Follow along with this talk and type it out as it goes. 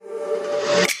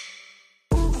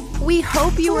We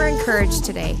hope you were encouraged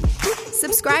today.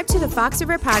 Subscribe to the Fox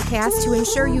River Podcast to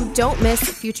ensure you don't miss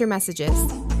future messages.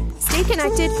 Stay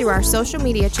connected through our social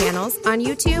media channels on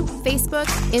YouTube, Facebook,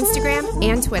 Instagram,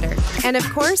 and Twitter. And of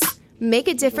course, make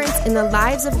a difference in the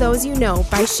lives of those you know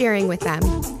by sharing with them.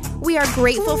 We are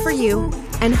grateful for you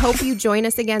and hope you join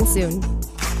us again soon.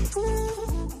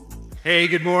 Hey,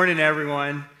 good morning,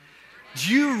 everyone.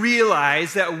 Do you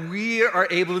realize that we are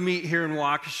able to meet here in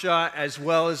Waukesha as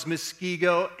well as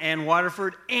Muskego and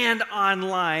Waterford and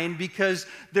online because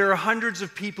there are hundreds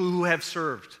of people who have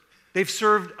served. They've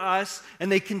served us and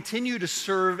they continue to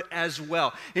serve as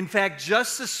well. In fact,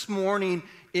 just this morning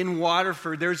in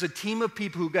Waterford, there's a team of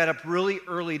people who got up really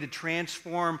early to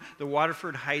transform the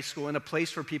Waterford High School in a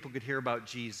place where people could hear about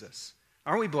Jesus.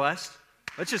 Aren't we blessed?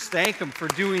 Let's just thank them for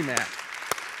doing that.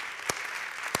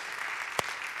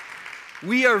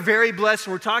 We are very blessed,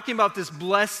 and we're talking about this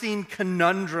blessing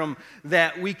conundrum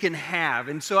that we can have.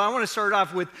 And so I want to start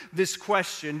off with this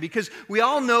question, because we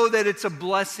all know that it's a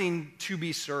blessing to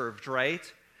be served, right?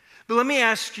 But let me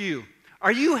ask you,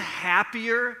 are you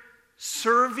happier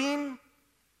serving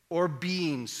or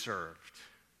being served?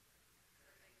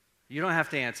 You don't have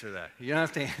to answer that. You don't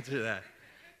have to answer that.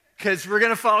 Because we're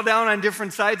going to fall down on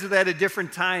different sides of that at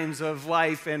different times of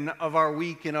life and of our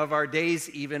week and of our days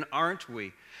even, aren't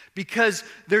we? Because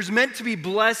there's meant to be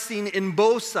blessing in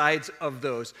both sides of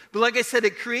those. But like I said,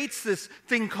 it creates this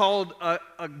thing called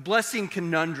a blessing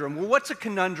conundrum. Well, what's a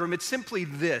conundrum? It's simply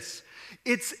this.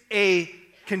 It's a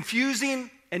confusing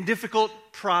and difficult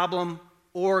problem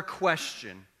or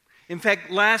question. In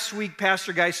fact, last week,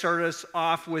 Pastor Guy started us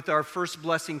off with our first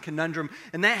blessing conundrum,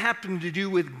 and that happened to do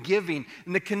with giving.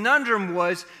 And the conundrum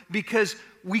was because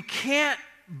we can't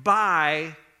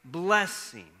buy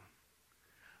blessing.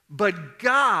 But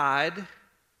God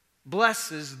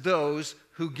blesses those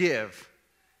who give.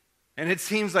 And it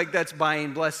seems like that's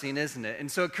buying blessing, isn't it?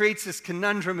 And so it creates this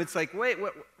conundrum. It's like, wait,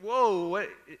 what,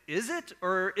 is it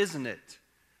or isn't it?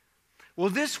 Well,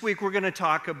 this week we're going to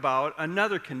talk about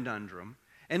another conundrum,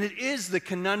 and it is the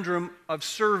conundrum of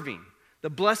serving, the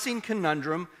blessing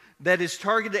conundrum that is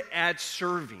targeted at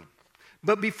serving.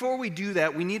 But before we do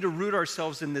that, we need to root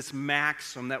ourselves in this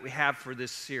maxim that we have for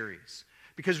this series.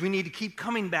 Because we need to keep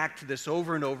coming back to this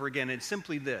over and over again. It's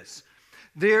simply this.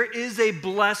 There is a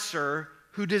blesser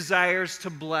who desires to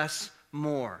bless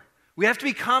more. We have to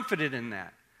be confident in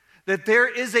that. That there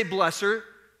is a blesser,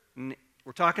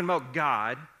 we're talking about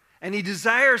God, and he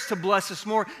desires to bless us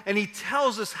more, and he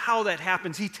tells us how that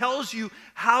happens. He tells you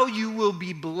how you will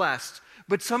be blessed.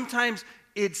 But sometimes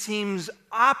it seems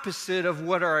opposite of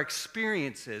what our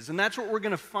experience is. And that's what we're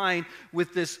going to find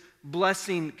with this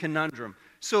blessing conundrum.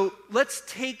 So let's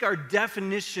take our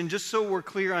definition, just so we're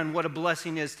clear on what a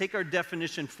blessing is, take our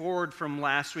definition forward from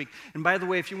last week. And by the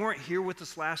way, if you weren't here with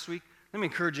us last week, let me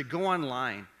encourage you, go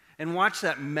online and watch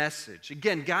that message.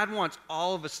 Again, God wants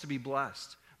all of us to be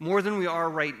blessed, more than we are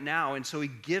right now, and so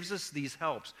he gives us these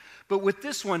helps. But with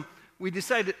this one, we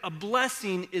decided a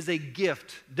blessing is a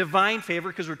gift, divine favor,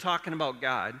 because we're talking about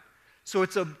God. So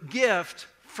it's a gift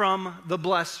from the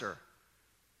blesser.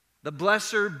 The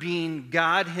blesser being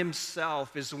God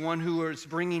himself is the one who is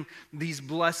bringing these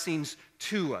blessings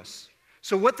to us.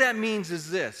 So what that means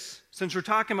is this. Since we're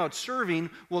talking about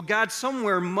serving, well, God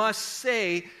somewhere must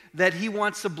say that he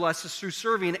wants to bless us through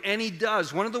serving, and he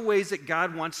does. One of the ways that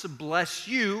God wants to bless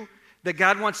you, that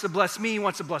God wants to bless me, he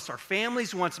wants to bless our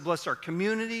families, he wants to bless our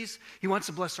communities, he wants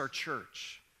to bless our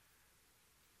church,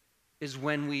 is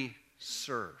when we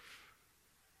serve.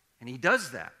 And he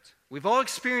does that. We've all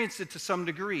experienced it to some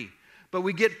degree, but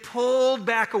we get pulled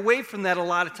back away from that a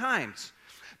lot of times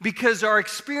because our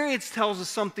experience tells us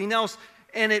something else,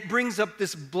 and it brings up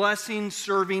this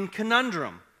blessing-serving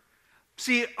conundrum.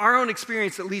 See, our own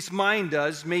experience, at least mine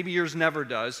does, maybe yours never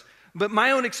does, but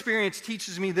my own experience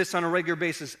teaches me this on a regular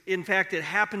basis. In fact, it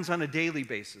happens on a daily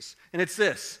basis, and it's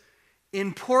this.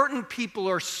 Important people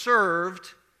are served,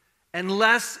 and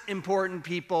less important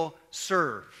people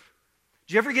serve.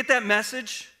 Did you ever get that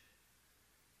message?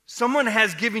 Someone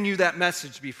has given you that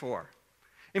message before.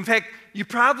 In fact, you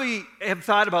probably have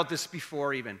thought about this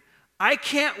before even. I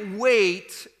can't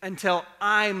wait until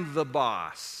I'm the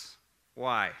boss.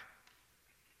 Why?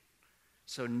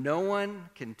 So no one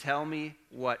can tell me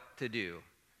what to do.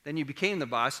 Then you became the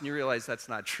boss and you realize that's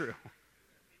not true.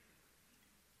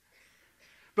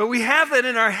 But we have that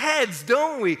in our heads,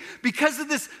 don't we? Because of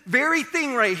this very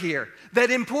thing right here,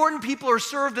 that important people are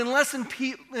served and less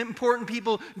important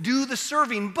people do the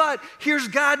serving. But here's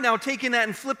God now taking that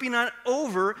and flipping it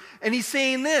over, and he's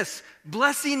saying this,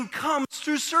 blessing comes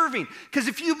through serving. Because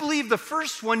if you believe the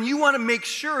first one, you want to make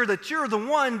sure that you're the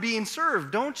one being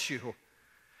served, don't you?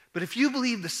 But if you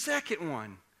believe the second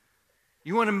one,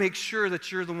 you want to make sure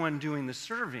that you're the one doing the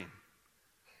serving.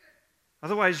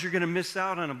 Otherwise, you're going to miss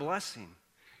out on a blessing.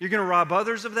 You're going to rob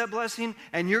others of that blessing,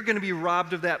 and you're going to be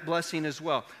robbed of that blessing as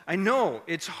well. I know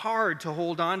it's hard to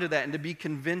hold on to that and to be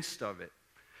convinced of it.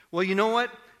 Well, you know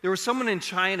what? There was someone in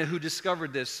China who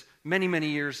discovered this many, many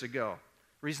years ago.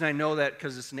 The reason I know that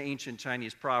because it's an ancient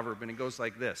Chinese proverb, and it goes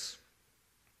like this.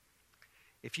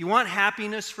 If you want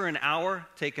happiness for an hour,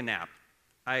 take a nap.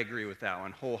 I agree with that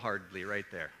one wholeheartedly right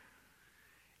there.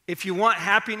 If you want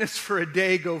happiness for a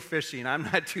day, go fishing. I'm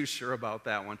not too sure about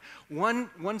that one.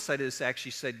 One side of this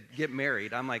actually said, get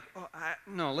married. I'm like,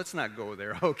 no, let's not go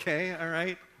there, okay? All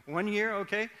right? 1 year,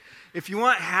 okay? If you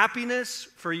want happiness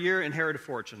for a year, inherit a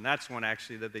fortune. That's one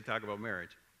actually that they talk about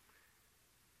marriage.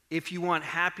 If you want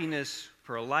happiness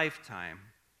for a lifetime,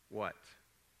 what?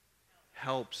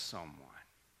 Help someone.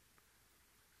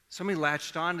 Somebody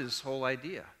latched on to this whole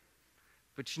idea.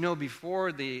 But you know,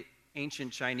 before the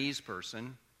ancient Chinese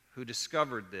person who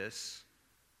discovered it,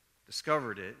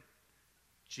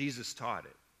 Jesus taught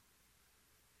it.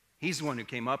 He's the one who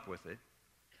came up with it.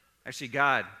 Actually,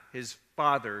 God, his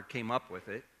Father, came up with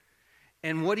it.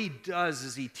 And what he does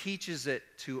is he teaches it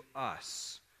to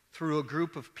us through a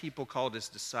group of people called his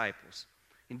disciples.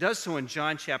 He does so in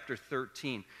John chapter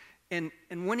 13. And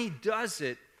when he does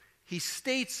it, he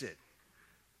states it,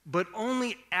 but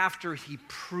only after he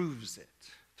proves it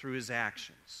through his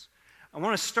actions. I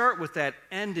want to start with that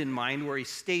end in mind where he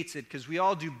states it, because we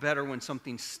all do better when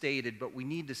something's stated, but we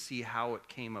need to see how it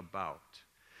came about.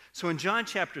 So in John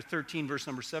chapter 13, verse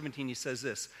number 17, he says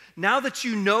this, now that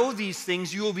you know these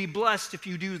things, you will be blessed if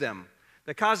you do them.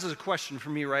 That causes a question for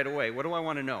me right away. What do I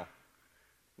want to know?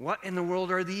 What in the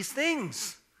world are these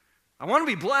things? I want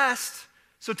to be blessed,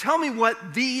 so tell me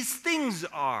what these things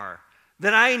are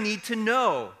that I need to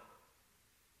know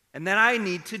and that I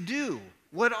need to do.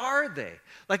 What are they?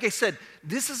 Like I said,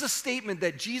 this is a statement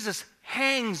that Jesus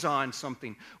hangs on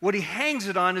something. What he hangs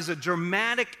it on is a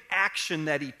dramatic action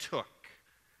that he took.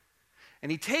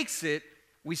 And he takes it,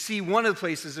 we see one of the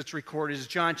places it's recorded is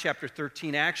John chapter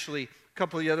 13. Actually, a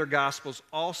couple of the other Gospels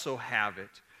also have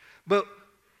it. But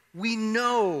we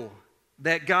know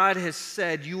that God has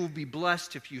said you will be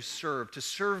blessed if you serve. To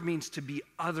serve means to be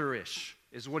otherish,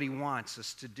 is what he wants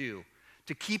us to do.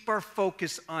 To keep our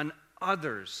focus on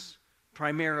others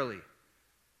primarily,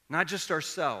 not just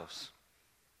ourselves.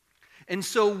 And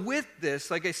so with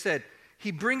this, like I said,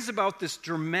 he brings about this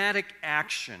dramatic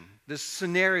action, this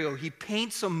scenario. He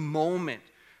paints a moment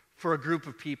for a group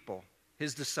of people,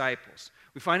 his disciples.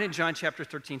 We find it in John chapter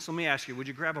 13. So let me ask you, would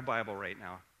you grab a Bible right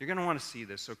now? You're going to want to see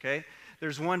this, okay?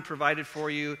 There's one provided for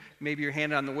you, maybe your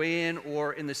hand on the way in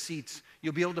or in the seats.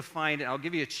 You'll be able to find it. I'll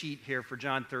give you a cheat here for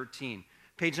John 13.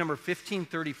 Page number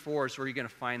 1534 is where you're going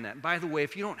to find that. And by the way,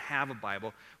 if you don't have a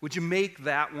Bible, would you make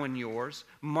that one yours?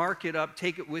 Mark it up,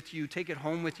 take it with you, take it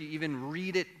home with you, even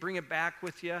read it, bring it back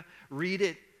with you, read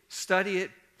it, study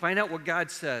it, find out what God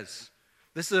says.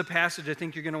 This is a passage I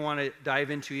think you're going to want to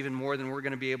dive into even more than we're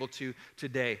going to be able to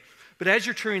today. But as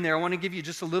you're turning there, I want to give you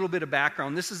just a little bit of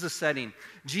background. This is the setting.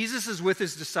 Jesus is with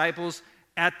his disciples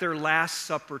at their Last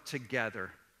Supper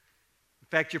together.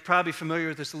 In fact, you're probably familiar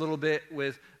with this a little bit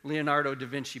with Leonardo da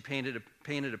Vinci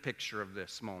painted a picture of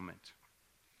this moment.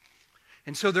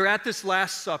 And so they're at this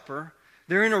Last Supper.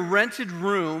 They're in a rented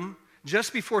room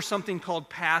just before something called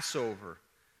Passover.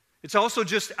 It's also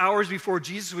just hours before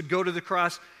Jesus would go to the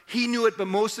cross. He knew it, but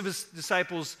most of his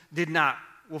disciples did not.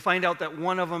 We'll find out that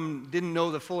one of them didn't know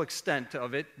the full extent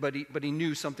of it, but he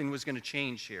knew something was going to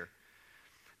change here.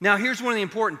 Now, here's one of the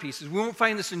important pieces. We won't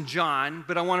find this in John,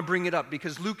 but I want to bring it up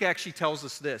because Luke actually tells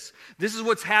us this. This is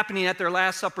what's happening at their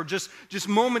Last Supper just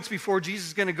moments before Jesus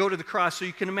is going to go to the cross. So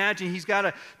you can imagine he's got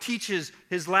to teach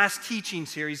his last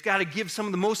teachings here. He's got to give some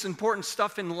of the most important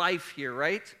stuff in life here,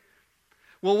 right?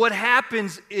 Well, what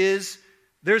happens is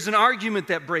there's an argument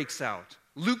that breaks out.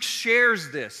 Luke shares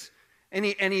this, and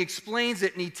he explains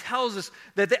it, and he tells us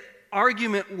that the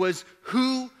argument was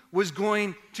who was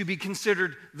going to be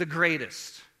considered the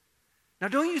greatest. Now,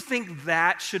 don't you think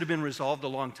that should have been resolved a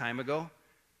long time ago?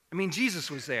 I mean, Jesus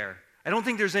was there. I don't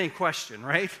think there's any question,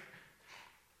 right?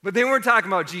 But they weren't talking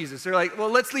about Jesus. They're like,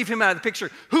 well, let's leave him out of the picture.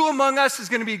 Who among us is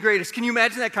going to be greatest? Can you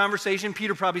imagine that conversation?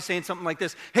 Peter probably saying something like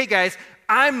this. Hey, guys,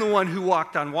 I'm the one who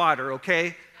walked on water,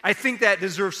 okay? I think that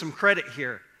deserves some credit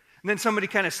here. And then somebody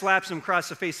kind of slaps him across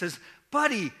the face, says,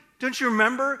 buddy, don't you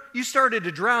remember? You started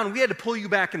to drown. We had to pull you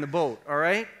back in the boat, all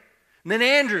right? And then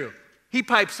Andrew, he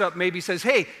pipes up, maybe says,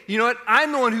 hey, you know what?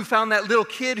 I'm the one who found that little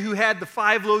kid who had the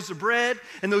 5 loaves of bread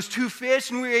and those 2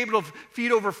 fish, and we were able to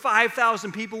feed over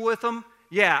 5,000 people with them.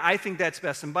 Yeah, I think that's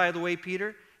best. And by the way,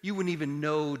 Peter, You wouldn't even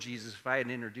know Jesus if I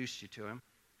hadn't introduced you to him.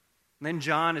 And then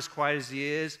John, as quiet as he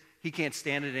is, he can't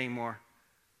stand it anymore.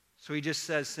 So he just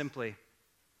says simply,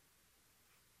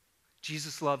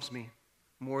 Jesus loves me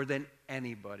more than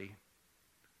anybody.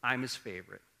 I'm his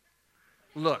favorite.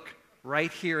 Look,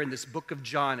 right here in this book of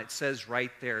John, it says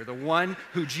right there, the one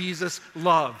who Jesus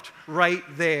loved, right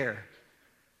there.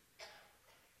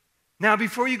 Now,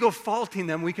 before you go faulting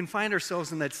them, we can find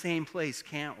ourselves in that same place,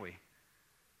 can't we?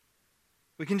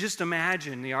 We can just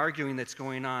imagine the arguing that's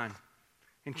going on.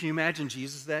 And can you imagine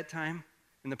Jesus that time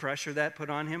and the pressure that put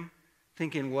on him?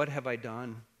 Thinking, what have I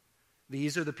done?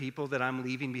 These are the people that I'm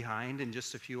leaving behind in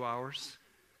just a few hours.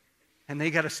 And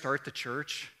they got to start the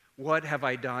church. What have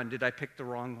I done? Did I pick the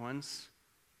wrong ones?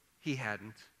 He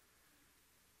hadn't.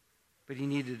 But he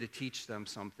needed to teach them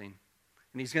something.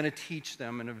 And he's going to teach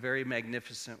them in a very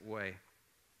magnificent way.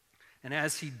 And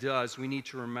as he does, we need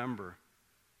to remember,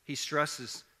 he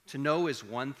stresses to know is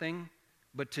one thing,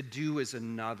 but to do is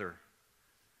another.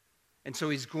 And so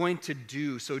he's going to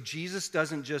do. So Jesus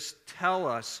doesn't just tell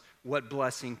us what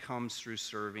blessing comes through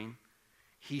serving.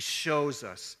 He shows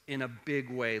us in a big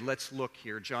way. Let's look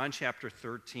here. John chapter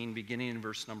 13, beginning in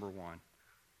verse number 1. It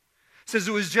says,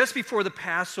 it was just before the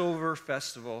Passover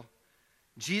festival.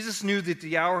 Jesus knew that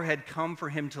the hour had come for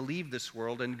him to leave this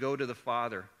world and go to the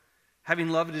Father. Having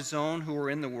loved his own who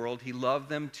were in the world, he loved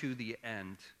them to the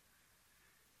end.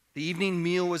 The evening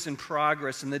meal was in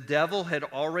progress, and the devil had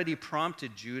already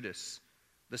prompted Judas,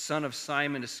 the son of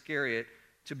Simon Iscariot,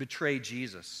 to betray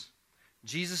Jesus.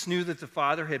 Jesus knew that the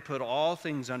Father had put all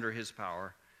things under his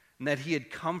power, and that he had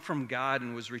come from God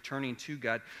and was returning to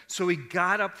God. So he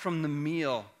got up from the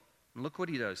meal, and look what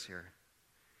he does here.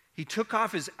 He took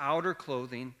off his outer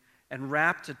clothing and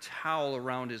wrapped a towel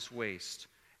around his waist.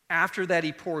 After that,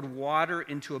 he poured water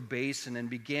into a basin and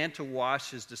began to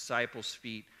wash his disciples'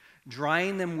 feet,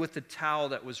 drying them with the towel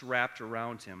that was wrapped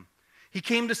around him. He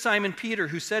came to Simon Peter,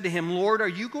 who said to him, Lord, are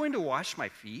you going to wash my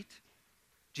feet?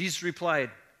 Jesus replied,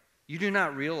 you do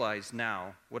not realize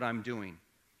now what I'm doing,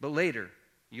 but later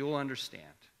you will understand.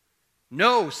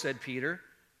 No, said Peter,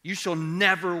 you shall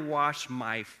never wash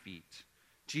my feet.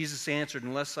 Jesus answered,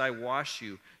 unless I wash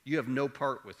you, you have no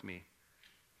part with me.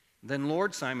 Then,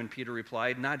 Lord, Simon Peter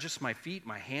replied, not just my feet,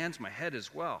 my hands, my head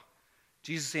as well.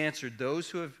 Jesus answered, those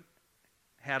who have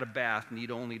had a bath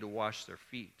need only to wash their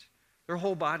feet. Their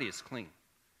whole body is clean,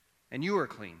 and you are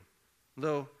clean,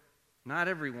 though not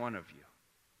every one of you.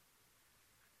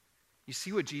 You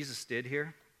see what Jesus did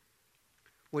here?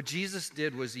 What Jesus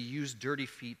did was he used dirty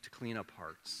feet to clean up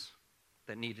hearts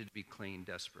that needed to be cleaned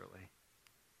desperately.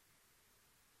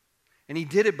 And he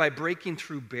did it by breaking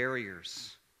through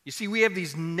barriers. You see, we have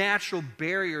these natural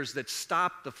barriers that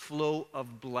stop the flow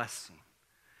of blessing.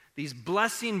 These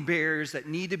blessing barriers that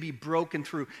need to be broken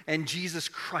through, and Jesus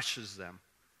crushes them.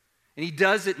 And he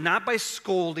does it not by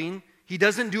scolding. He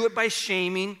doesn't do it by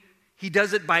shaming. He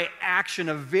does it by action,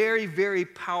 a very, very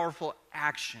powerful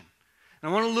action.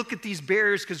 And I want to look at these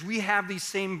barriers because we have these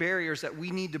same barriers that we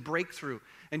need to break through.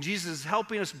 And Jesus is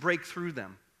helping us break through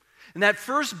them. And that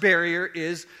first barrier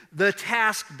is the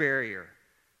task barrier,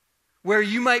 where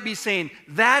you might be saying,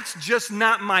 that's just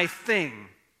not my thing.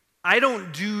 I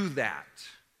don't do that.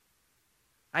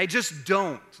 I just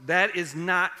don't. That is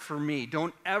not for me.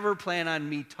 Don't ever plan on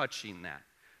me touching that.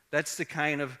 That's the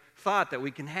kind of thought that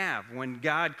we can have when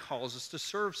God calls us to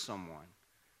serve someone.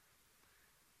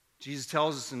 Jesus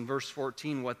tells us in verse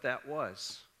 14 what that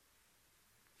was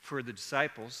for the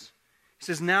disciples. He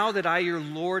says, now that I, your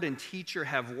Lord and teacher,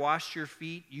 have washed your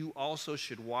feet, you also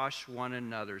should wash one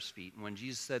another's feet. And when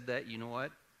Jesus said that, you know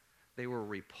what? They were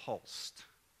repulsed.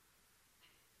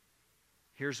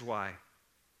 Here's why.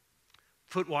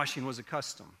 Foot washing was a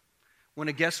custom. When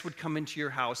a guest would come into your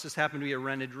house, this happened to be a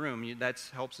rented room. That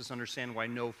helps us understand why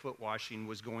no foot washing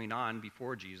was going on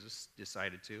before Jesus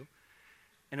decided to.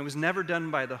 And it was never done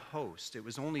by the host. It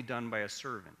was only done by a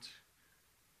servant.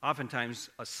 Oftentimes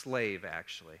a slave,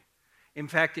 actually. In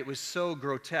fact, it was so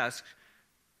grotesque,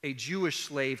 a Jewish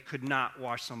slave could not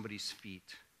wash somebody's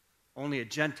feet. Only a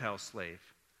Gentile slave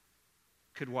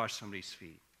could wash somebody's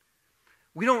feet.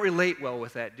 We don't relate well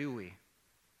with that, do we?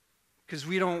 Because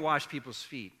we don't wash people's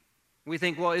feet. We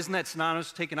think, well, isn't that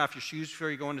synonymous with taking off your shoes before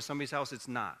you go into somebody's house? It's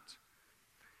not.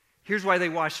 Here's why they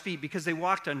wash feet, because they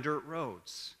walked on dirt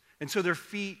roads. And so their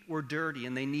feet were dirty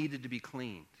and they needed to be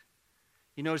cleaned.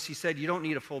 You notice he said you don't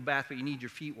need a full bath, but you need your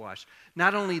feet washed.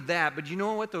 Not only that, but do you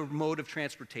know what the mode of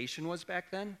transportation was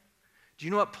back then? Do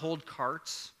you know what pulled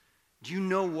carts? Do you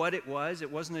know what it was?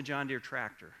 It wasn't a John Deere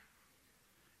tractor.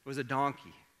 It was a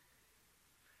donkey.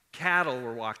 Cattle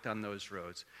were walked on those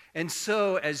roads. And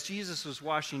so as Jesus was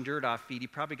washing dirt off feet, he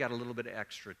probably got a little bit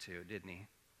extra too, didn't he?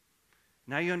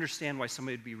 Now you understand why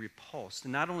somebody would be repulsed.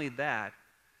 And not only that,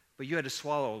 but you had to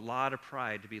swallow a lot of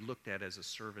pride to be looked at as a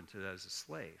servant and as a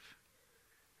slave.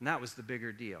 And that was the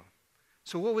bigger deal.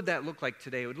 So what would that look like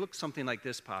today? It would look something like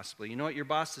this possibly. You know what? Your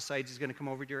boss decides he's going to come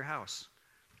over to your house.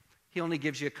 He only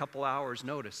gives you a couple hours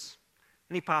notice.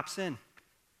 And he pops in.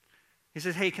 He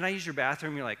says, hey, can I use your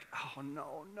bathroom? You're like, oh,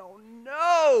 no.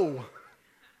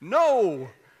 No.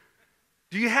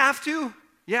 Do you have to?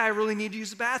 Yeah, I really need to use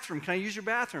the bathroom. Can I use your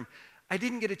bathroom? I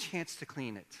didn't get a chance to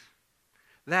clean it.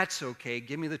 That's okay.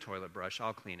 Give me the toilet brush.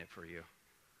 I'll clean it for you.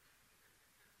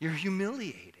 You're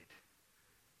humiliated.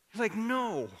 You're like,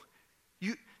 no,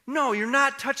 you're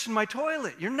not touching my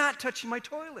toilet. You're not touching my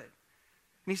toilet.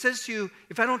 And he says to you,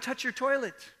 if I don't touch your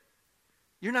toilet,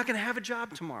 you're not going to have a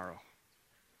job tomorrow.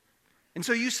 And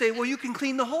so you say, well, you can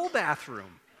clean the whole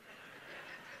bathroom.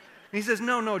 And he says,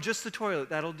 no, just the toilet.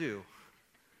 That'll do.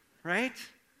 Right?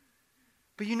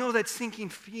 But you know that sinking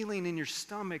feeling in your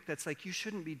stomach that's like, you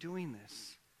shouldn't be doing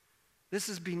this. This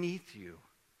is beneath you.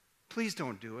 Please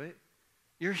don't do it.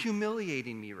 You're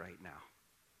humiliating me right now.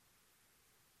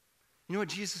 You know what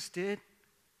Jesus did?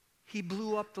 He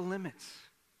blew up the limits.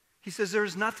 He says, there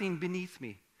is nothing beneath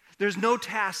me. There's no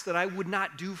task that I would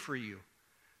not do for you.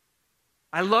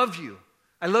 I love you.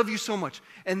 I love you so much.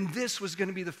 And this was going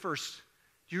to be the first.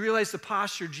 Do you realize the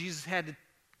posture Jesus had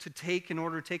to take in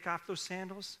order to take off those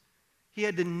sandals? He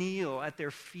had to kneel at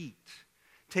their feet,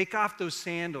 take off those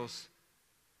sandals,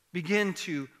 begin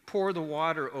to pour the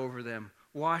water over them,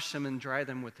 wash them and dry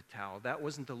them with the towel. That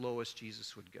wasn't the lowest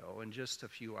Jesus would go. In just a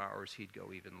few hours, he'd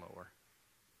go even lower.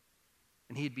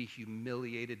 And he'd be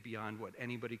humiliated beyond what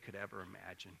anybody could ever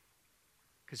imagine,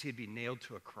 because he'd be nailed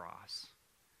to a cross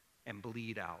and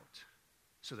bleed out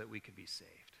so that we could be saved.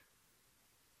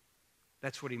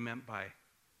 That's what he meant by,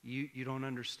 you don't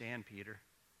understand, Peter.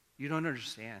 You don't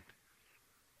understand.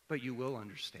 But you will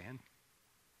understand.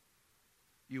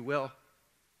 You will.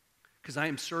 Because I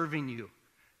am serving you.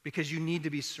 Because you need to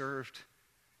be served.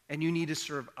 And you need to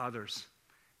serve others.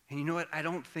 And you know what? I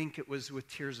don't think it was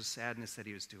with tears of sadness that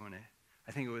he was doing it.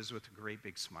 I think it was with a great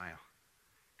big smile.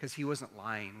 Because he wasn't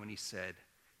lying when he said,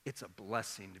 it's a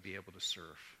blessing to be able to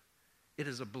serve. It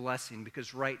is a blessing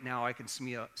because right now I can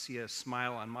see a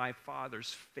smile on my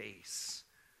Father's face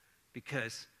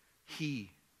because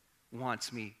he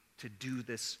wants me to do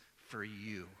this for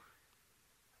you.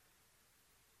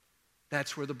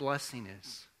 That's where the blessing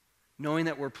is. Knowing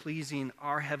that we're pleasing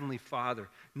our Heavenly Father.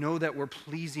 Know that we're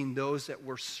pleasing those that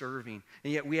we're serving.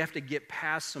 And yet we have to get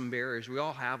past some barriers. We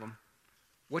all have them.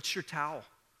 What's your towel?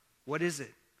 What is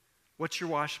it? What's your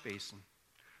wash basin?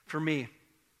 For me,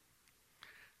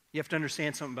 you have to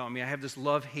understand something about me. I have this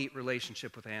love-hate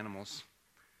relationship with animals.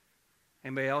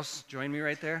 Anybody else join me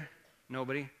right there?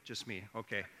 Nobody? Just me.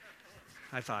 Okay.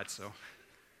 I thought so.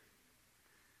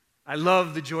 I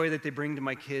love the joy that they bring to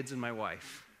my kids and my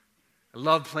wife. I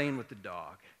love playing with the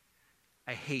dog.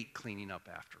 I hate cleaning up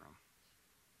after them.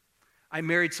 I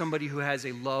married somebody who has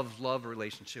a love-love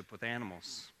relationship with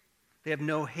animals. They have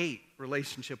no hate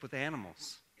relationship with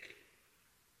animals.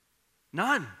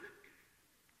 None.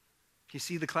 You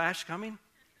see the clash coming?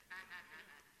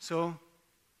 So,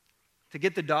 to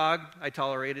get the dog, I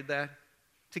tolerated that.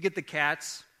 To get the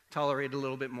cats, tolerated a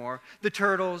little bit more. The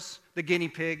turtles, the guinea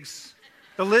pigs,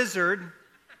 the lizard.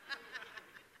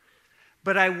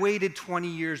 But I waited 20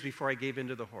 years before I gave in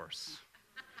to the horse.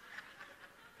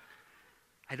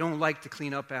 I don't like to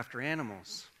clean up after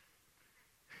animals.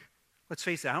 Let's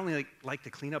face it, I only like to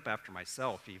clean up after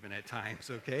myself even at times,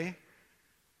 okay?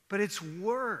 But it's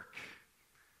work.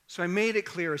 So I made it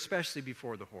clear, especially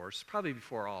before the horse, probably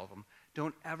before all of them,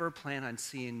 don't ever plan on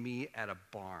seeing me at a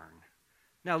barn.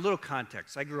 Now, a little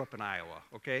context. I grew up in Iowa,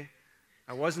 okay?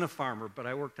 I wasn't a farmer, but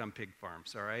I worked on pig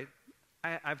farms, all right?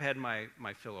 I've had my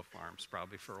fill of farms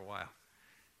probably for a while.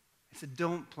 I said,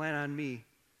 don't plan on me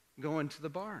going to the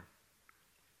barn.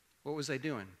 What was I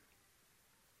doing?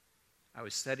 I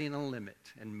was setting a limit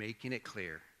and making it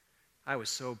clear. I was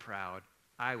so proud.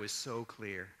 I was so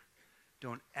clear.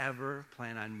 Don't ever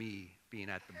plan on me being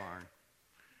at the barn.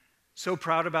 So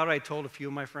proud about it, I told a few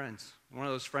of my friends. One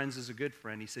of those friends is a good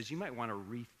friend. He says, you might want to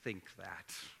rethink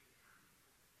that.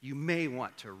 You may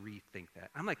want to rethink that.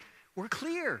 I'm like, we're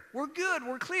clear. We're good.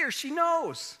 We're clear. She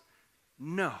knows.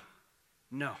 No.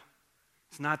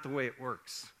 It's not the way it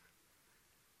works.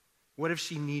 What if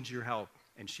she needs your help?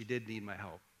 And she did need my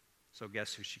help. So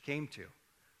guess who she came to?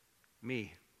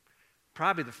 Me.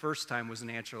 Probably the first time was an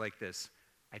answer like this.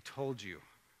 I told you.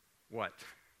 What?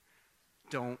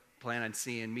 Don't plan on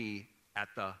seeing me at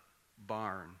the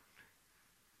barn.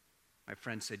 My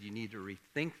friend said, you need to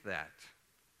rethink that.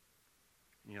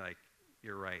 And you're like,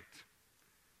 you're right.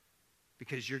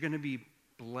 Because you're going to be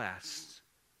blessed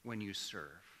when you serve.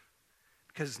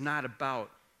 Because it's not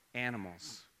about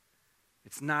animals.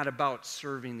 It's not about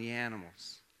serving the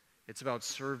animals. It's about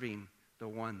serving the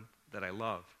one that I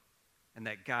love, and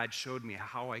that God showed me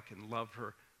how I can love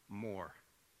her more.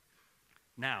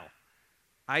 Now,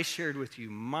 I shared with you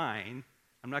mine.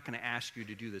 I'm not going to ask you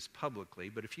to do this publicly,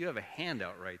 but if you have a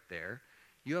handout right there,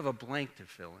 you have a blank to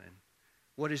fill in.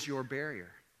 What is your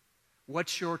barrier?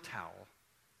 What's your towel?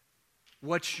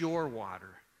 What's your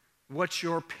water? What's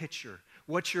your pitcher?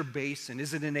 What's your basin?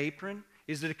 Is it an apron?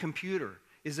 Is it a computer?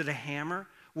 Is it a hammer?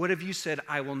 What have you said,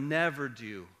 I will never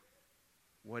do?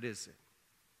 What is it?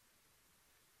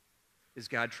 Is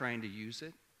God trying to use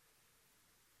it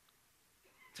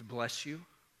to bless you?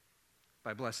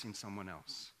 By blessing someone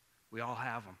else. We all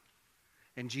have them.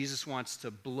 And Jesus wants to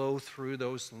blow through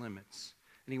those limits.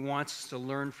 And he wants us to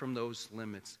learn from those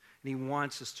limits. And he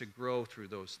wants us to grow through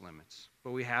those limits.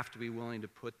 But we have to be willing to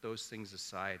put those things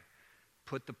aside.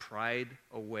 Put the pride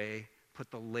away. Put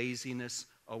the laziness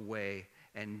away.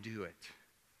 And do it.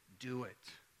 Do it.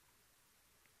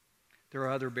 There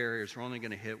are other barriers. We're only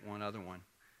going to hit one other one.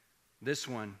 This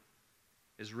one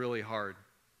is really hard,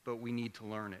 but we need to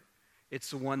learn it.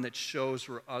 It's the one that shows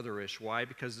we're otherish. Why?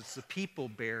 Because it's the people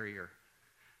barrier.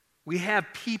 We have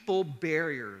people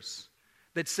barriers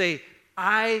that say,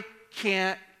 I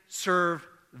can't serve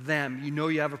them. You know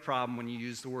you have a problem when you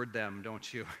use the word them,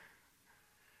 don't you?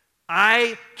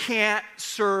 I can't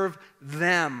serve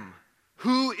them.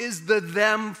 Who is the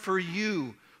them for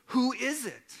you? Who is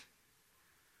it?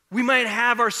 We might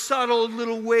have our subtle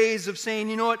little ways of saying,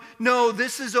 you know what? No,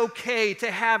 this is okay to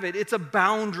have it. It's a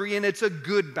boundary, and it's a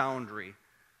good boundary.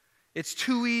 It's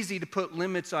too easy to put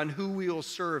limits on who we will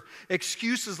serve.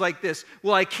 Excuses like this,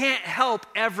 well, I can't help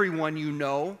everyone, you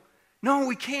know. No,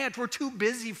 we can't. We're too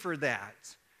busy for that.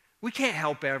 We can't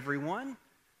help everyone.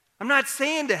 I'm not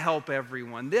saying to help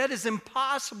everyone. That is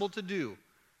impossible to do.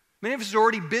 Many of us are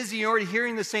already busy, you're already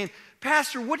hearing this saying,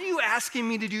 Pastor, what are you asking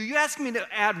me to do? You asking me to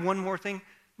add one more thing?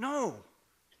 No.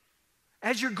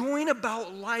 As you're going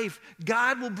about life,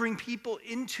 God will bring people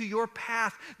into your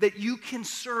path that you can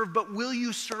serve, but will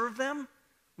you serve them?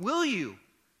 Will you?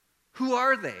 Who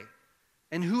are they?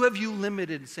 And who have you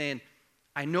limited saying,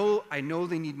 I know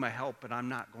they need my help, but I'm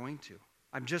not going to.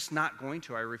 I'm just not going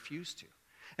to. I refuse to.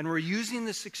 And we're using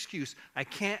this excuse, I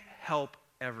can't help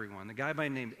everyone. The guy by the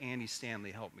name Andy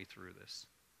Stanley helped me through this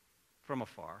from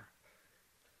afar,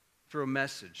 through a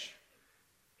message.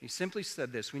 He simply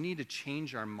said this, we need to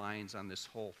change our minds on this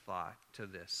whole thought to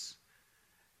this.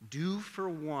 Do for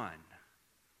one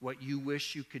what you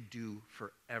wish you could do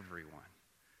for everyone.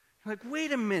 You're like,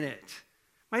 wait a minute.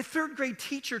 My third grade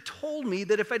teacher told me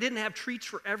that if I didn't have treats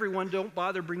for everyone, don't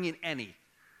bother bringing any.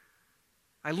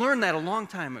 I learned that a long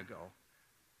time ago.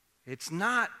 It's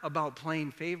not about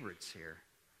playing favorites here.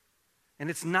 And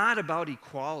it's not about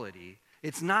equality.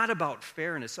 It's not about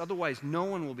fairness. Otherwise, no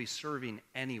one will be serving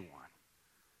anyone.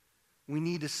 We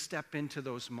need to step into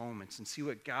those moments and see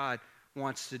what God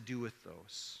wants to do with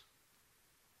those.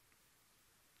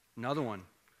 Another one,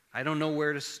 I don't know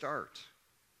where to start.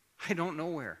 I don't know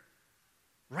where.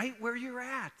 Right where you're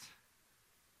at.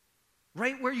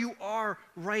 Right where you are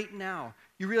right now.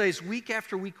 You realize week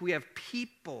after week we have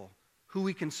people who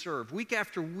we can serve. Week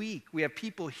after week we have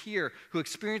people here who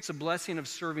experience the blessing of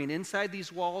serving inside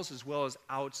these walls as well as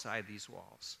outside these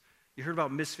walls. You heard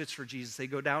about Misfits for Jesus. They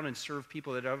go down and serve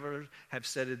people that others have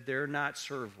said that they're not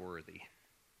serve-worthy.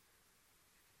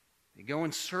 They go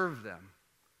and serve them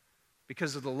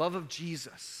because of the love of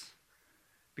Jesus,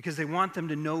 because they want them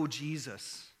to know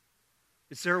Jesus.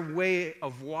 It's their way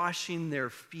of washing their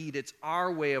feet. It's our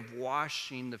way of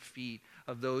washing the feet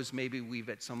of those maybe we've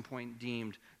at some point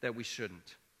deemed that we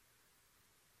shouldn't.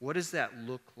 What does that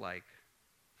look like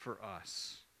for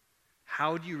us?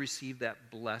 How do you receive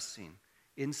that blessing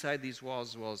inside these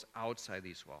walls as well as outside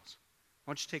these walls?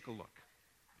 Why don't you take a look?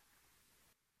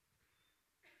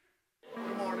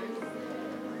 Good morning.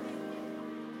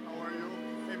 How are you?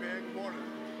 Hey man, good morning.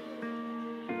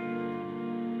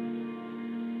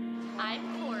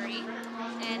 I'm Corey,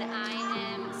 and I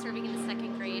am serving in the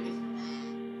second grade.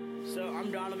 So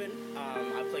I'm Donovan.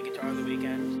 I play guitar on the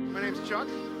weekends. My name's Chuck.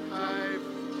 I've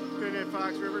been at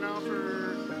Fox River now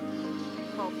for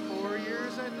about 4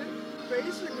 years, I think.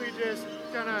 Basically just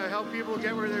kind of help people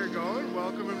get where they're going,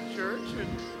 welcome them to church, and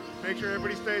make sure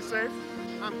everybody stays safe.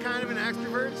 I'm kind of an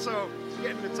extrovert, so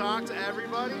getting to talk to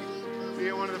everybody,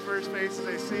 being one of the first faces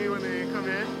they see when they come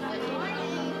in.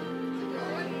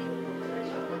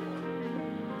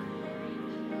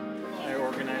 I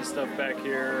organize stuff back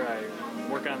here. I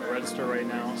work on the register right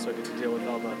now, so I get to deal with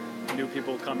all the new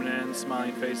people coming in,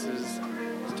 smiling faces,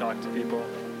 to talk to people.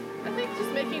 I think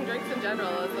just making drinks in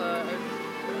general is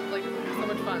like so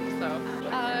much fun. So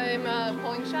I'm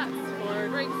pulling shots for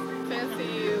drinks,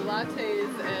 fancy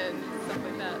lattes, and stuff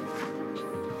like that.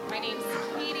 My name's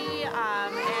Katie, and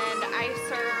I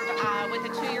serve with the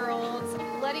 2-year-olds,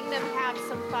 letting them have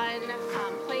some fun,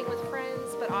 playing with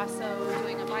friends, but also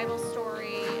doing a Bible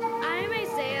story. I'm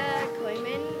Isaiah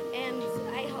Koyman, and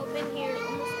I help in here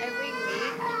almost every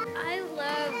week. I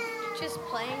love just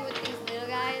playing with these little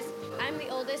guys. I'm the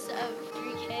oldest of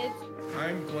 3 kids.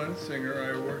 I'm Glenn Singer.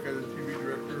 I work as a TV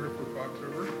director for Fox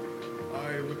River.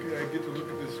 I get to look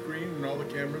at the screen and all the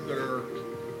cameras that are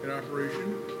in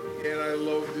operation. And I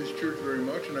love this church very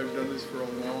much, and I've done this for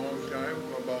a long time,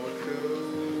 about,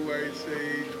 I'd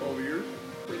say 12 years.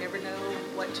 We never know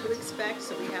what to expect,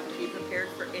 so we have to be prepared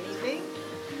for anything.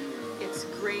 It's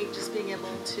great just being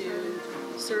able to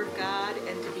serve God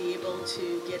and to be able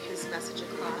to get His message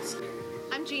across.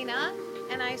 I'm Gina,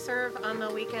 and I serve on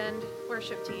the weekend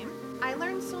worship team. I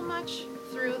learned so much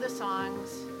through the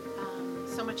songs.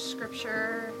 So much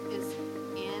scripture is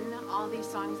in all these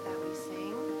songs that we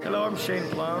sing. Hello, I'm Shane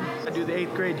Plum. I do the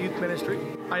 8th grade youth ministry.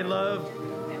 I love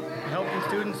helping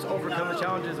students overcome the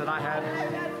challenges that I had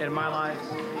in my life.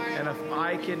 And if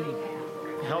I can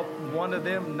help one of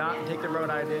them not take the road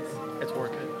I did, it's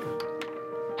worth it.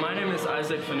 My name is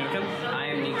Isaac Finucane. I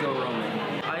am Nico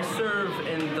Roman. I serve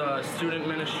in the student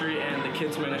ministry and the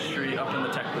kids ministry up in the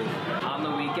tech booth. On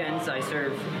the weekends, I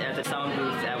serve at the sound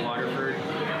booth at Waterford,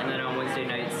 and then on Wednesday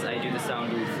nights, I do the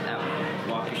sound booth at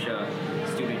Waukesha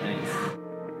Student Nights.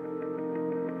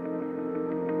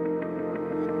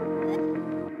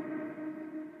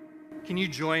 Can you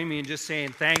join me in just saying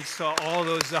thanks to all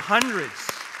those hundreds?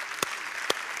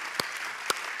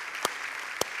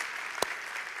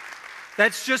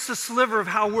 That's just a sliver of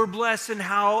how we're blessed and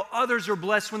how others are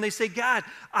blessed when they say, God,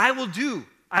 I will do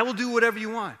whatever you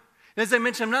want. And as I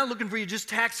mentioned, I'm not looking for you to just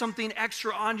tack something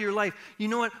extra onto your life. You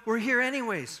know what? We're here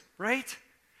anyways, right?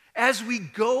 As we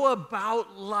go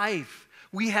about life,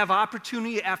 we have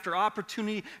opportunity after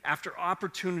opportunity after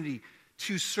opportunity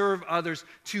to serve others,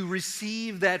 to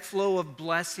receive that flow of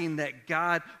blessing that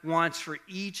God wants for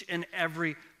each and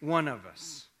every one of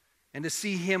us, and to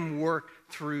see Him work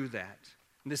through that,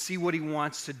 and to see what He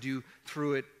wants to do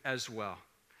through it as well.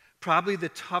 Probably the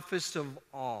toughest of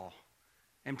all,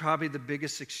 and probably the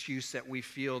biggest excuse that we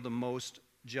feel the most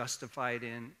justified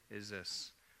in is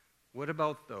this: what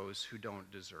about those who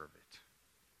don't deserve it?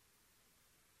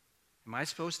 Am I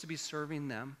supposed to be serving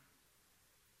them?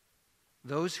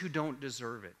 Those who don't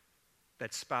deserve it,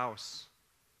 that spouse,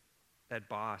 that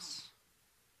boss,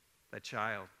 that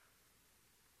child.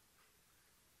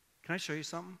 Can I show you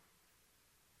something?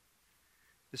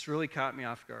 This really caught me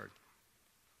off guard.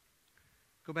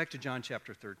 Go back to John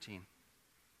chapter 13,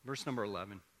 verse number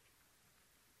 11.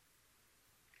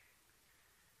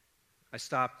 I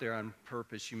stopped there on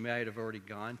purpose. You might have already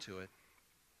gone to it.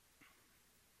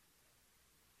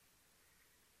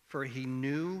 For He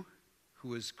knew who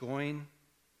was going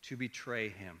to betray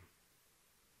Him.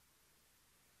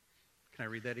 Can I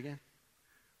read that again?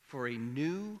 For He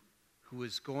knew who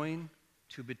was going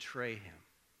to betray Him.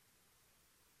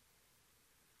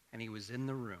 And He was in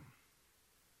the room.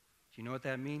 Do you know what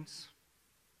that means?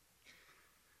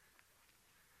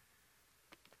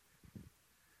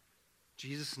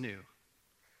 Jesus knew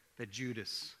that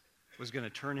Judas was going to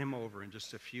turn Him over in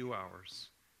just a few hours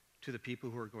to the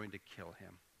people who are going to kill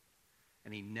Him.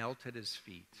 And He knelt at His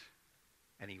feet,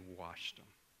 and He washed them.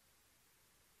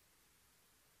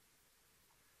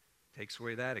 Takes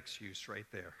away that excuse right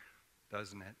there,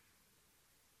 doesn't it?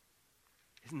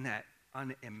 Isn't that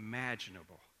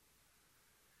unimaginable?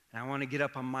 And I want to get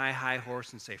up on my high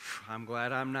horse and say, I'm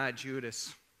glad I'm not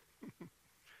Judas.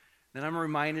 Then I'm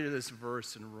reminded of this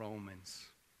verse in Romans.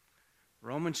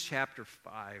 Romans chapter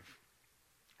 5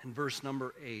 and verse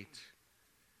number 8.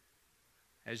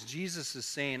 As Jesus is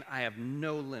saying, I have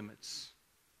no limits.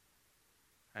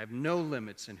 I have no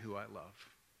limits in who I love.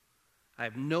 I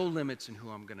have no limits in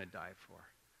who I'm going to die for.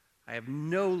 I have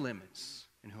no limits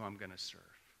in who I'm going to serve.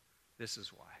 This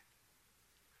is why.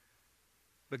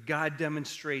 But God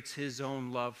demonstrates His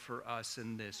own love for us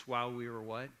in this. While we were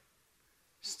what?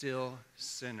 Still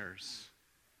sinners,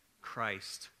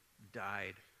 Christ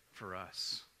died for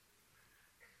us.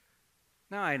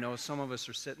 Now I know some of us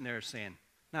are sitting there saying,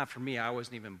 not for me, I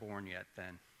wasn't even born yet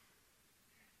then.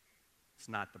 It's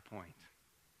not the point.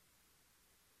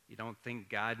 You don't think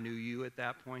God knew you at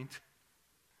that point?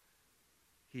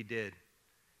 He did.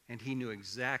 And He knew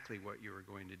exactly what you were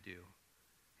going to do.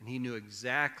 And He knew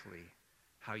exactly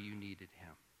how you needed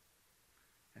Him.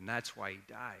 And that's why He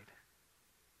died.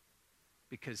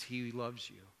 Because He loves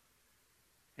you.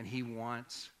 And He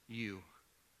wants you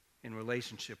in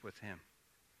relationship with him.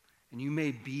 And you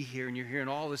may be here and you're hearing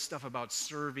all this stuff about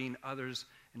serving others,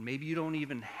 and maybe you don't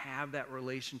even have that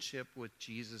relationship with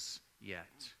Jesus yet.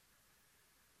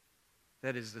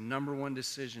 That is the number one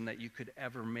decision that you could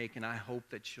ever make, and I hope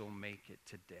that you'll make it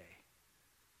today.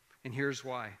 And here's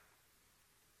why.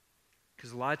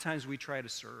 Because a lot of times we try to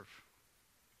serve.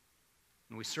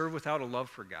 And we serve without a love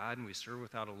for God, and we serve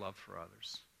without a love for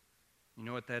others. You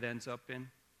know what that ends up in?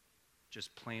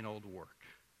 Just plain old work.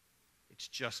 It's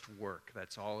just work.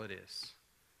 That's all it is.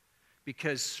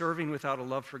 Because serving without a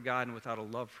love for God and without a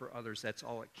love for others, that's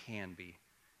all it can be.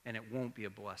 And it won't be a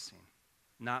blessing.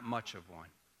 Not much of one.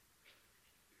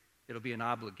 It'll be an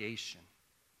obligation.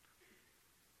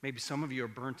 Maybe some of you are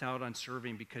burnt out on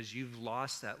serving because you've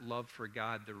lost that love for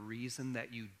God. The reason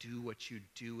that you do what you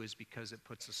do is because it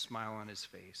puts a smile on his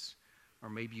face. Or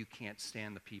maybe you can't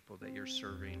stand the people that you're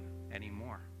serving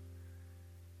anymore.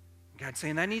 God's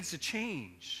saying that needs to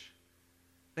change.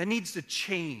 That needs to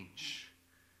change.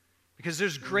 Because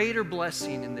there's greater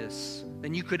blessing in this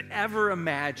than you could ever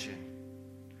imagine.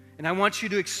 And I want you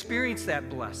to experience that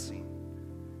blessing.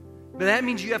 But that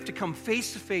means you have to come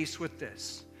face to face with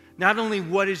this. Not only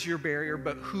what is your barrier,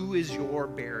 but who is your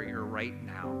barrier right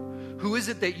now? Who is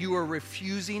it that you are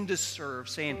refusing to serve,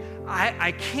 saying,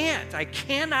 I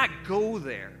cannot go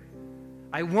there.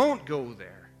 I won't go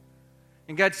there.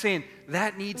 And God's saying,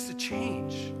 that needs to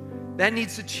change. That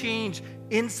needs to change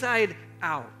inside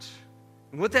out.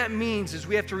 And what that means is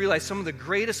we have to realize some of the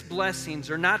greatest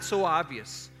blessings are not so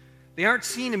obvious. They aren't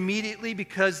seen immediately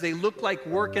because they look like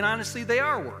work, and honestly, they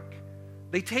are work.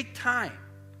 They take time.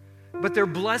 But they're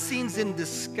blessings in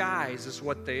disguise is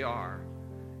what they are.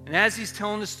 And as he's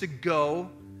telling us to go,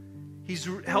 he's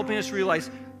helping us realize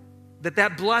that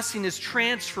that blessing is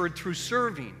transferred through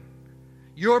serving.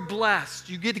 You're blessed.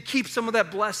 You get to keep some of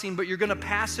that blessing, but you're going to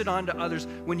pass it on to others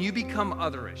when you become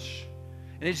otherish.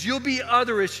 And as you'll be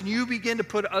otherish and you begin to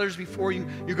put others before you,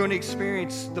 you're going to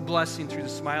experience the blessing through the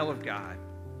smile of God.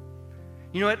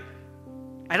 You know what?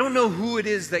 I don't know who it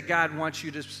is that God wants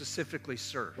you to specifically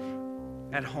serve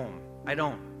at home. I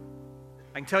don't.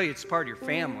 I can tell you it's part of your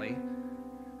family.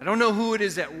 I don't know who it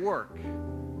is at work,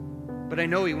 but I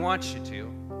know he wants you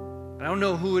to. I don't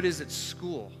know who it is at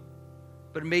school,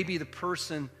 but it may be the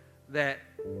person that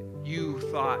you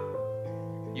thought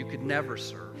you could never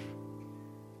serve.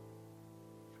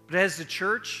 But as the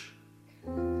church,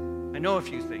 I know a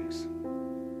few things.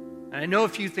 And I know a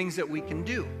few things that we can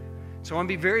do. So I want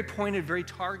to be very pointed, very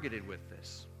targeted with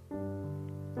this.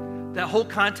 That whole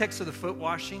context of the foot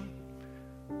washing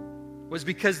was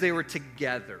because they were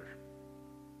together.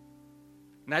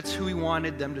 And that's who he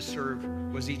wanted them to serve,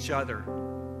 was each other.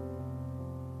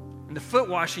 And the foot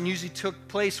washing usually took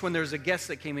place when there's a guest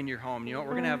that came in your home. You know,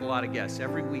 we're going to have a lot of guests.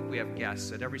 Every week we have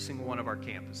guests at every single one of our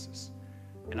campuses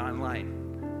and online.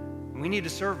 And we need to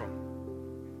serve them.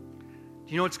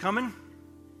 Do you know what's coming?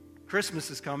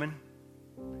 Christmas is coming.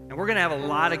 And we're going to have a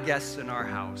lot of guests in our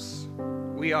house.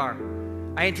 We are.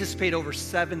 I anticipate over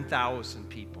 7,000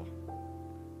 people.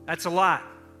 That's a lot.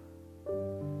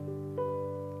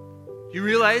 You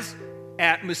realize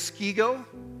at Muskego,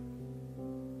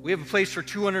 we have a place for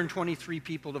 223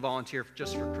 people to volunteer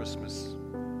just for Christmas.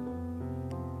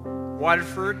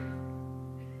 Waterford,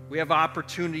 we have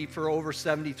opportunity for over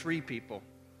 73 people.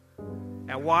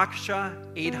 At Waukesha,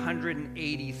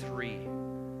 883.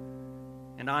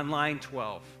 And online,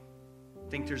 12.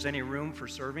 Think there's any room for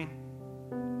serving?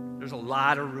 There's a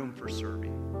lot of room for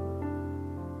serving.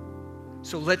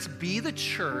 So let's be the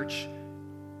church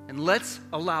and let's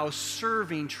allow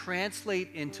serving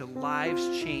translate into lives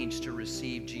changed to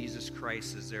receive Jesus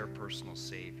Christ as their personal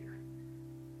Savior.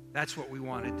 That's what we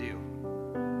want to do.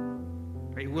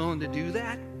 Are you willing to do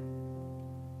that?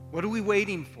 What are we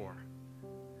waiting for?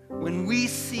 When we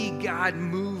see God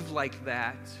move like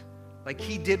that, like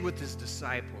he did with his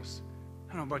disciples,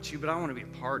 I don't know about you, but I want to be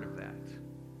a part of that.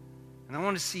 And I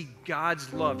want to see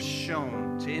God's love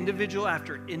shown to individual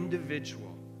after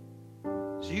individual.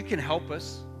 So you can help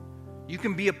us. You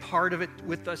can be a part of it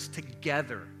with us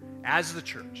together as the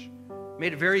church.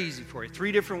 Made it very easy for you.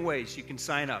 3 different ways you can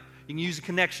sign up. You can use a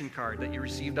connection card that you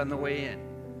received on the way in.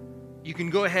 You can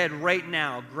go ahead right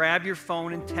now, grab your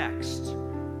phone and text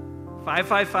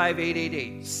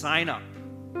 555-888, sign up.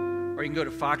 Or you can go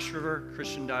to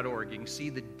foxriverchristian.org. You can see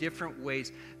the different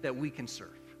ways that we can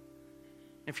serve.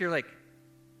 If you're like,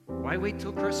 why wait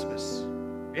till Christmas?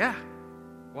 Yeah,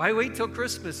 why wait till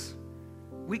Christmas?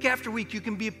 Week after week, you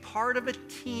can be a part of a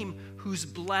team who's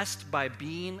blessed by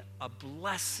being a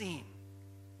blessing.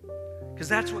 Because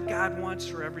that's what God wants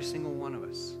for every single one of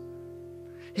us.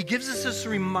 He gives us this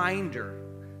reminder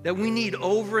that we need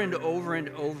over and over and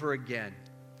over again.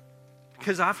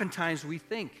 Because oftentimes we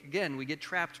think, again, we get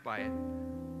trapped by it.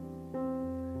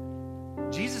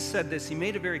 Jesus said this, he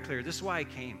made it very clear. This is why I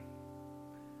came.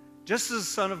 Just as the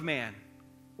Son of Man,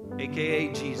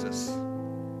 a.k.a. Jesus,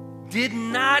 did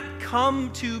not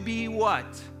come to be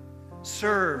what?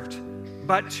 Served,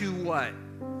 but to what?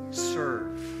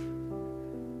 Serve.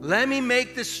 Let me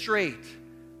make this straight.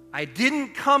 I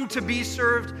didn't come to be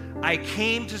served, I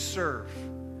came to serve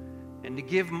and to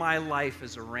give my life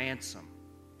as a ransom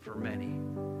for many.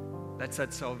 That's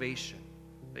that salvation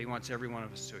that he wants every one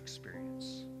of us to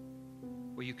experience.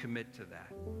 Will you commit to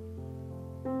that?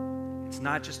 It's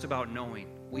not just about knowing.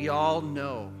 We all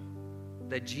know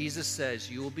that Jesus says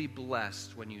you will be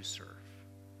blessed when you serve.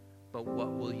 But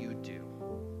what will you do?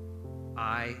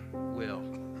 I will.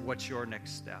 What's your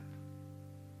next step?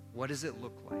 What does it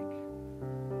look like?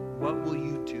 What will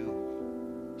you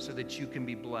do so that you can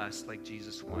be blessed like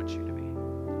Jesus wants you to be?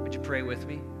 Would you pray with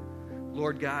me?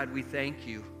 Lord God, we thank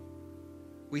you.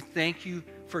 We thank you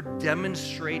for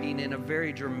demonstrating in a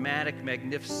very dramatic,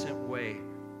 magnificent way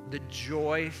the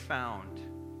joy found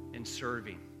in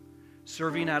serving.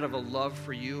 Serving out of a love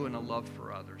for you and a love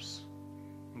for others.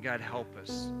 And God, help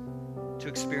us to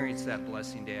experience that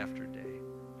blessing day after day.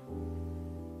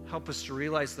 Help us to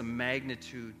realize the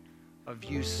magnitude of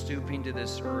you stooping to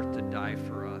this earth to die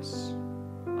for us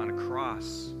on a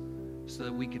cross so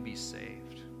that we could be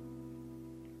saved.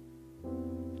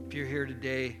 If you're here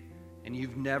today and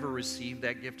you've never received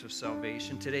that gift of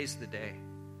salvation, today's the day.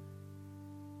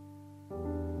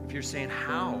 If you're saying,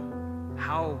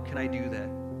 how can I do that?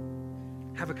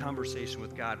 Have a conversation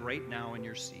with God right now in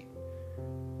your seat.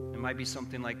 It might be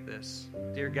something like this.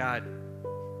 Dear God,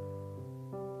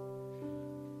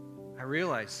 I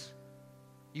realize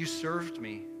you served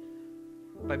me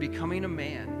by becoming a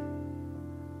man,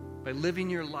 by living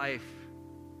your life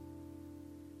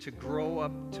to grow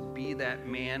up to be that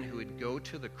man who would go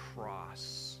to the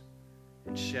cross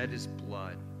and shed his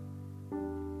blood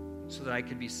so that I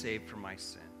could be saved from my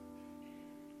sin.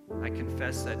 I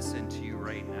confess that sin to you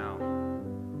right now,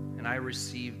 and I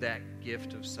receive that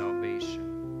gift of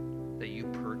salvation that you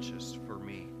purchased for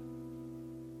me.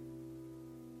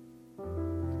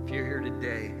 If you're here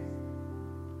today,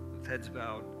 with heads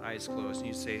bowed, eyes closed, and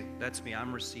you say, that's me,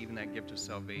 I'm receiving that gift of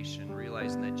salvation,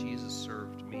 realizing that Jesus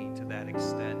served me to that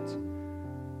extent,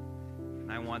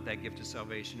 and I want that gift of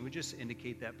salvation, would you just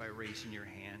indicate that by raising your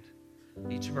hand?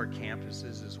 Each of our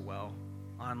campuses as well,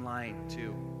 online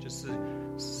too, just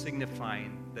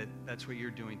signifying that that's what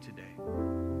you're doing today.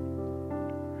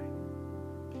 Right.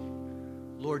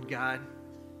 Lord God,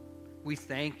 we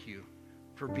thank you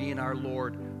for being our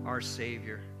Lord, our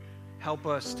Savior. Help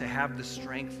us to have the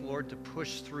strength, Lord, to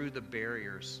push through the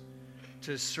barriers,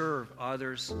 to serve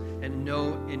others, and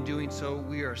know in doing so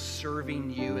we are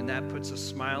serving you, and that puts a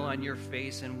smile on your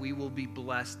face, and we will be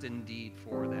blessed indeed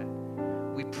for that.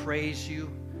 We praise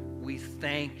you. We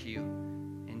thank you.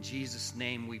 In Jesus'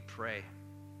 name we pray.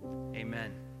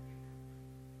 Amen.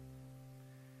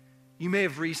 You may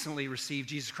have recently received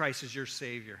Jesus Christ as your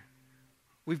Savior.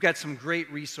 We've got some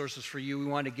great resources for you we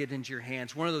want to get into your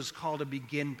hands. One of those is called a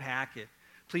Begin Packet.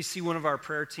 Please see one of our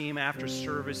prayer team after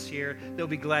service here. They'll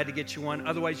be glad to get you one.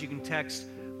 Otherwise, you can text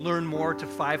Learn More to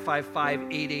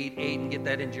 555-888 and get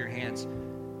that into your hands.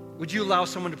 Would you allow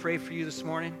someone to pray for you this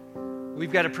morning?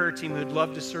 We've got a prayer team who'd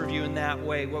love to serve you in that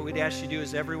way. What we'd ask you to do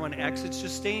is everyone exits,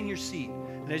 just stay in your seat.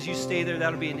 And as you stay there,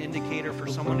 that'll be an indicator for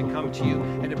someone to come to you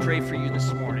and to pray for you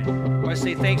this morning. I want to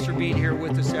say thanks for being here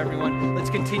with us, everyone. Let's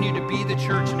continue to be the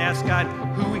church and ask God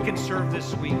who we can serve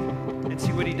this week and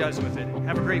see what he does with it.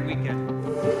 Have a great weekend.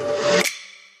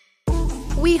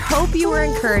 We hope you were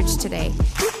encouraged today.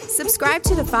 Subscribe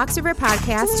to the Fox River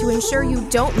Podcast to ensure you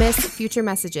don't miss future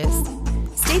messages.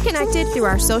 Stay connected through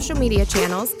our social media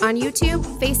channels on YouTube,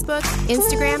 Facebook,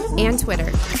 Instagram, and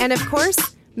Twitter. And of course,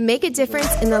 make a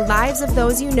difference in the lives of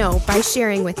those you know by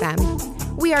sharing with them.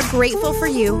 We are grateful for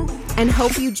you and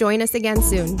hope you join us again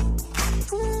soon.